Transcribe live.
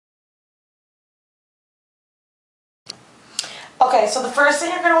Okay, so the first thing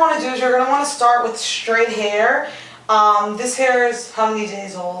you're going to want to do is you're going to want to start with straight hair. This hair is how many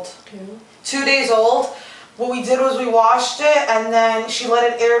days old? 2 days old. What we did was we washed it and then she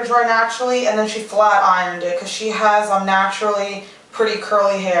let it air dry naturally and then she flat ironed it because she has naturally pretty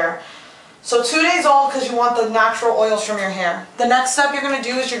curly hair. So 2 days old because you want the natural oils from your hair. The next step you're going to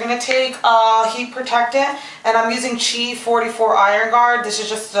do is you're going to take a heat protectant, and I'm using Chi 44 Iron Guard. This is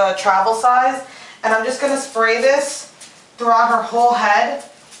just the travel size, and I'm just going to spray this throughout her whole head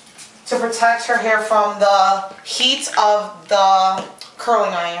to protect her hair from the heat of the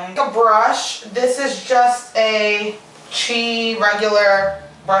curling iron. A brush. This is just a Chi regular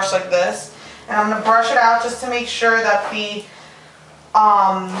brush like this, and I'm going to brush it out just to make sure that the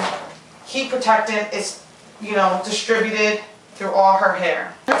heat protectant is, distributed through all her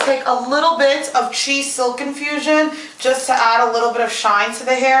hair. I'm going to take a little bit of Chi Silk Infusion just to add a little bit of shine to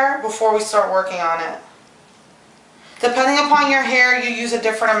the hair before we start working on it. Depending upon your hair, you use a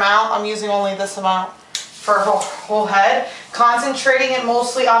different amount. I'm using only this amount for her whole head, concentrating it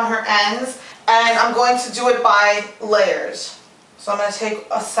mostly on her ends, and I'm going to do it by layers. So I'm going to take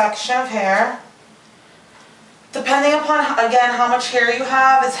a section of hair. Depending upon, again, how much hair you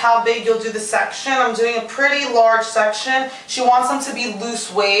have is how big you'll do the section. I'm doing a pretty large section. She wants them to be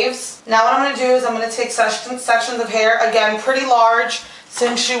loose waves. Now what I'm going to do is I'm going to take sections of hair, again, pretty large,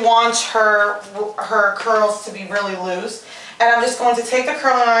 since she wants her curls to be really loose. And I'm just going to take the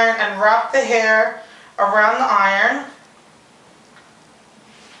curling iron and wrap the hair around the iron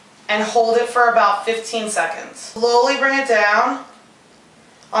and hold it for about 15 seconds. Slowly bring it down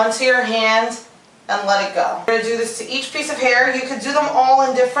onto your hand and let it go. We're going to do this to each piece of hair. You could do them all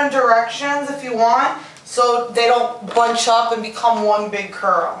in different directions if you want, so they don't bunch up and become one big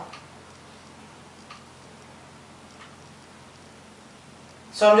curl.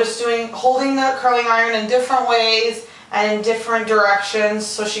 So I'm just holding the curling iron in different ways and in different directions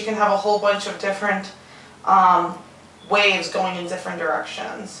so she can have a whole bunch of different waves going in different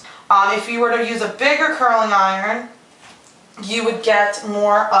directions. If you were to use a bigger curling iron, you would get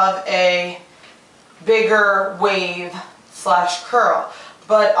more of a bigger wave / curl.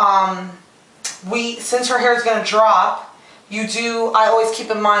 But since her hair is going to drop, I always keep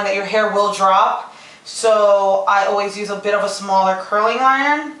in mind that your hair will drop, so I always use a bit of a smaller curling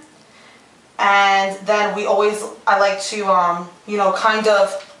iron, and then I like to kind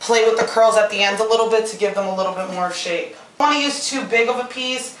of play with the curls at the end a little bit to give them a little bit more shape. I don't want to use too big of a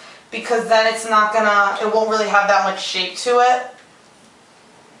piece because then it won't really have that much shape to it.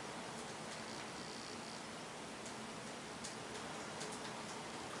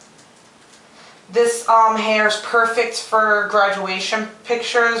 This hair is perfect for graduation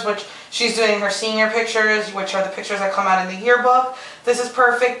pictures, which she's doing her senior pictures, which are the pictures that come out in the yearbook. This is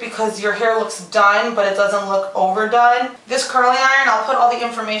perfect because your hair looks done, but it doesn't look overdone. This curling iron, I'll put all the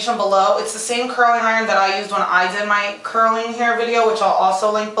information below. It's the same curling iron that I used when I did my curling hair video, which I'll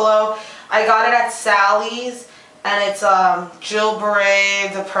also link below. I got it at Sally's, and it's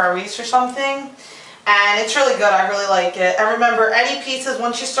Jilbere de Paris or something. And it's really good. I really like it. And remember, any pieces,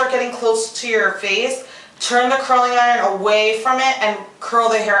 once you start getting close to your face, turn the curling iron away from it and curl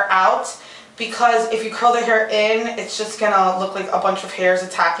the hair out. Because if you curl the hair in, it's just going to look like a bunch of hairs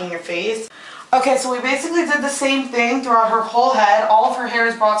attacking your face. Okay, so we basically did the same thing throughout her whole head. All of her hair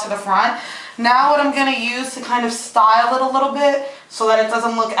is brought to the front. Now what I'm going to use to kind of style it a little bit so that it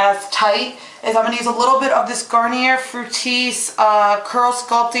doesn't look as tight is I'm going to use a little bit of this Garnier Frutis Curl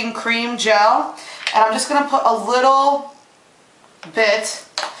Sculpting Cream Gel. And I'm just going to put a little bit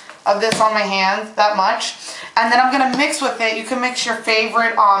of this on my hand, that much. And then I'm going to mix with it. You can mix your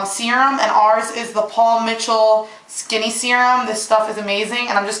favorite serum, and ours is the Paul Mitchell Skinny Serum. This stuff is amazing.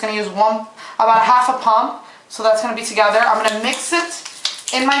 And I'm just going to use about a half a pump. So that's going to be together. I'm going to mix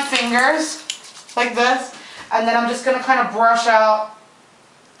it in my fingers like this. And then I'm just going to kind of brush out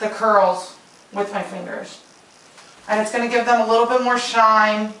the curls with my fingers. And it's going to give them a little bit more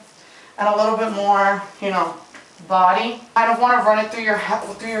shine and a little bit more, body. I don't want to run it through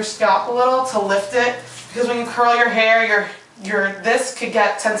your scalp a little to lift it, because when you curl your hair, this could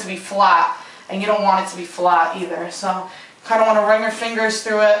tend to be flat, and you don't want it to be flat either. So kind of want to run your fingers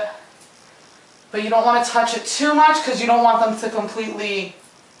through it, but you don't want to touch it too much because you don't want them to completely,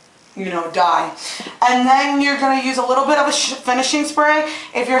 die. And then you're going to use a little bit of a finishing spray.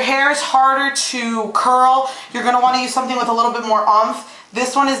 If your hair is harder to curl, you're going to want to use something with a little bit more oomph.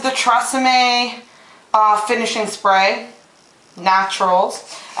 This one is the Treseme finishing spray, Naturals.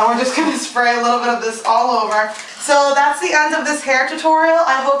 And we're just going to spray a little bit of this all over. So that's the end of this hair tutorial.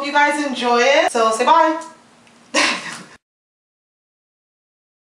 I hope you guys enjoy it. So say bye.